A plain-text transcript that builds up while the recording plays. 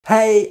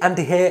Hey,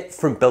 Andy here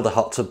from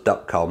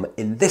builderhottub.com.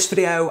 In this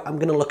video, I'm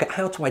going to look at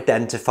how to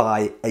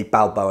identify a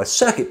Balboa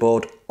circuit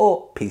board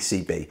or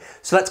PCB.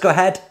 So let's go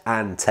ahead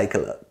and take a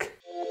look.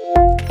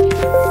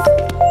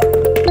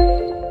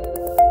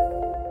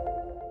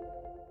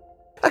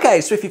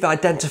 Okay, so if you've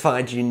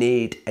identified you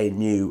need a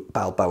new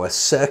Balboa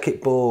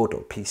circuit board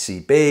or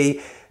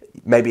PCB,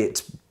 maybe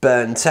it's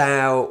burnt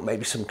out,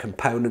 maybe some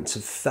components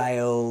have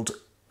failed,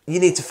 you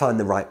need to find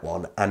the right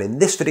one. And in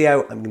this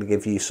video, I'm going to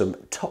give you some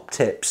top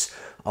tips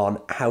on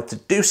how to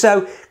do so,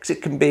 because it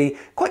can be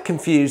quite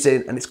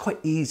confusing and it's quite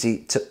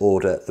easy to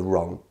order the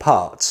wrong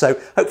parts. So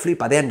hopefully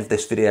by the end of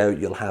this video,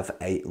 you'll have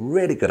a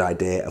really good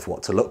idea of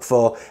what to look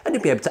for and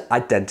you'll be able to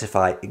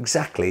identify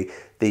exactly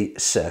the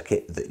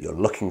circuit that you're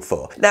looking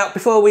for. Now,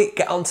 before we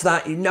get on to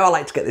that, you know I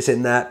like to get this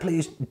in there.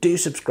 Please do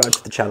subscribe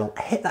to the channel,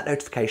 hit that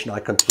notification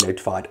icon to be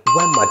notified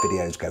when my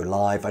videos go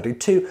live. I do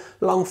 2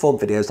 long form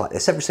videos like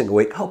this every single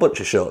week, a whole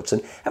bunch of shorts,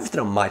 and everything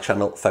on my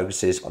channel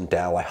focuses on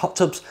DIY hot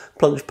tubs,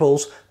 plunge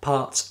pools,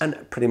 parts,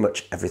 and pretty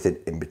much everything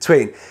in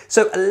between.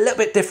 So a little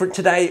bit different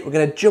today. We're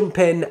going to jump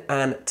in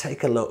and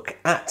take a look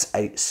at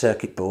a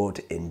circuit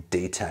board in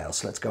detail.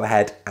 So let's go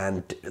ahead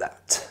and do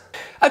that.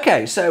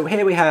 Okay, so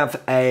here we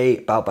have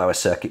a Balboa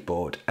circuit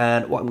board,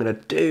 and what I'm going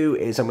to do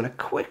is I'm going to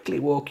quickly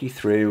walk you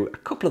through a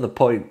couple of the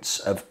points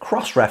of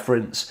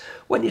cross-reference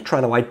when you're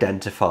trying to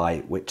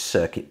identify which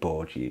circuit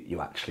board you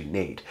actually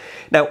need.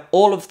 Now,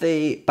 all of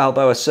the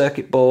Balboa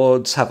circuit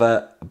boards have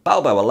a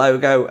Balboa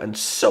logo, and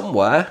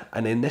somewhere,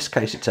 and in this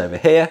case it's over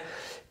here,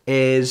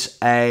 is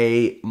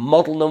a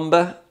model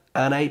number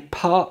and a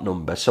part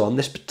number. So on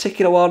this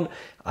particular one,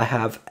 I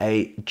have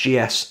a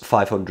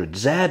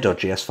GS500Z or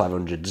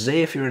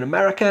GS500Z if you're in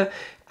America,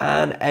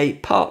 and a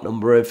part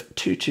number of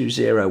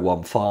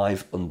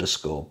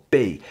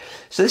 22015_B.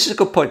 So this is a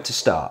good point to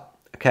start.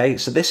 Okay,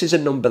 so this is a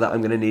number that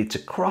I'm going to need to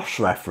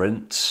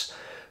cross-reference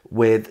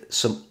with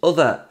some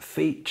other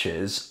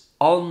features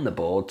on the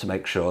board to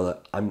make sure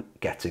that I'm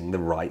getting the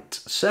right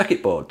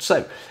circuit board.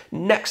 So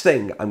next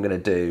thing I'm going to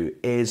do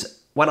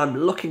is, when I'm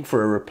looking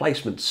for a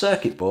replacement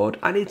circuit board,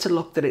 I need to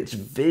look that it's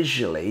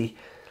visually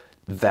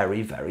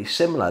very, very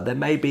similar. There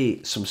may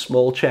be some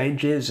small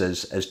changes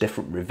as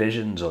different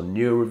revisions or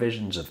new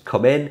revisions have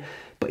come in,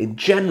 but in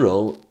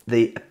general,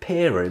 the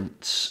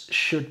appearance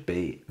should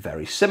be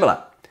very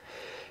similar.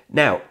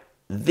 Now,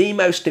 the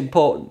most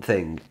important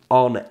thing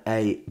on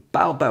a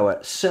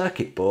Balboa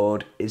circuit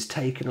board is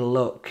taking a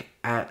look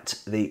at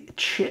the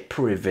chip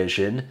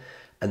revision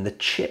and the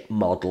chip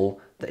model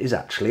that is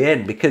actually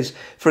in, because,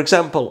 for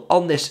example,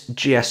 on this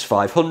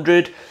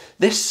GS500,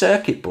 this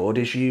circuit board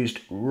is used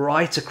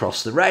right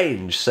across the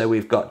range. So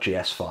we've got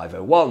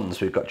GS501s,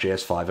 we've got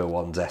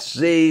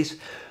GS501SZs,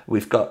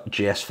 we've got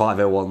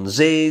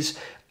GS501Zs.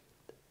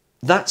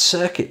 That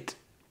circuit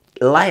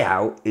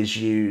layout is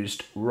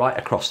used right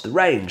across the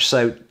range.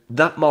 So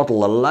that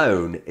model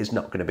alone is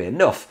not going to be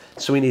enough.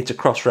 So we need to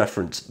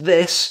cross-reference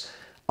this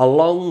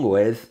along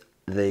with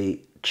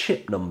the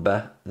chip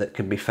number that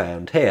can be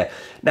found here.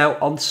 Now,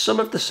 on some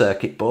of the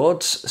circuit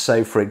boards,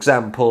 so for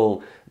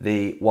example,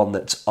 the one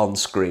that's on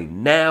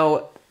screen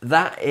now,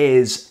 that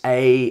is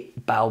a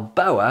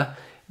Balboa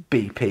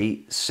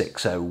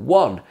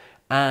BP601.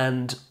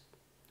 And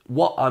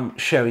what I'm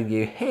showing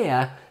you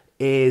here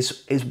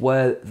is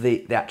where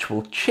the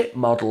actual chip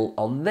model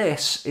on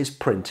this is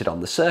printed on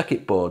the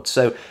circuit board.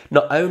 So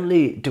not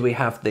only do we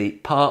have the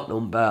part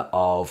number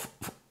of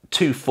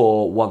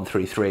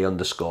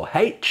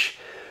 24133_H,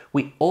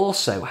 we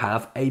also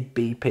have a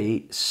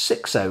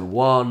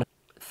BP601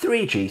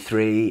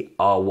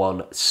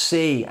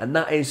 3G3R1C, and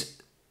that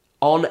is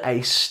on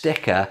a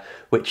sticker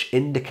which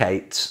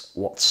indicates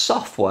what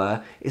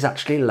software is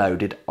actually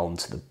loaded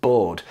onto the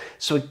board.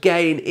 So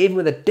again, even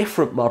with a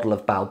different model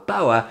of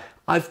Balboa,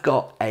 I've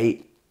got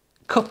a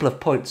couple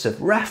of points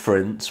of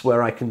reference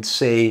where I can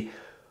see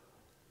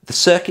the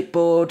circuit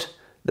board,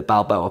 the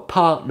Balboa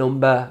part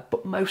number,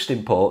 but most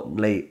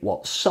importantly,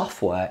 what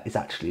software is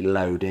actually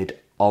loaded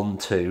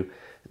onto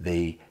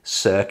the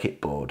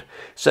circuit board.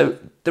 So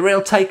the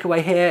real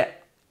takeaway here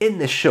in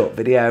this short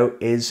video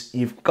is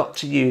you've got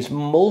to use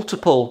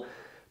multiple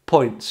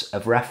points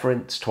of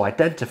reference to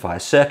identify a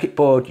circuit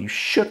board. You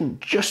shouldn't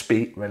just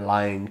be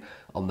relying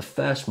on the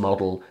first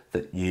model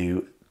that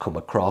you come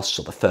across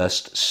or the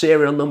first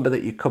serial number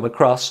that you come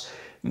across.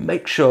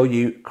 Make sure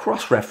you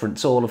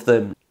cross-reference all of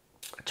them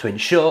to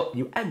ensure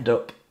you end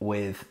up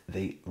with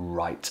the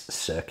right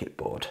circuit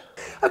board.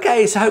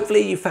 Okay, so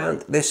hopefully you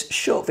found this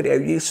short video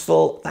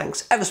useful.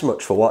 Thanks ever so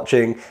much for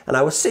watching, and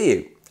I will see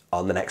you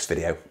on the next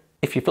video.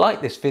 If you've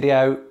liked this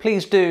video,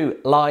 please do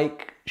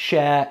like,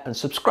 share, and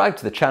subscribe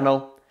to the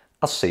channel.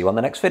 I'll see you on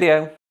the next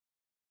video.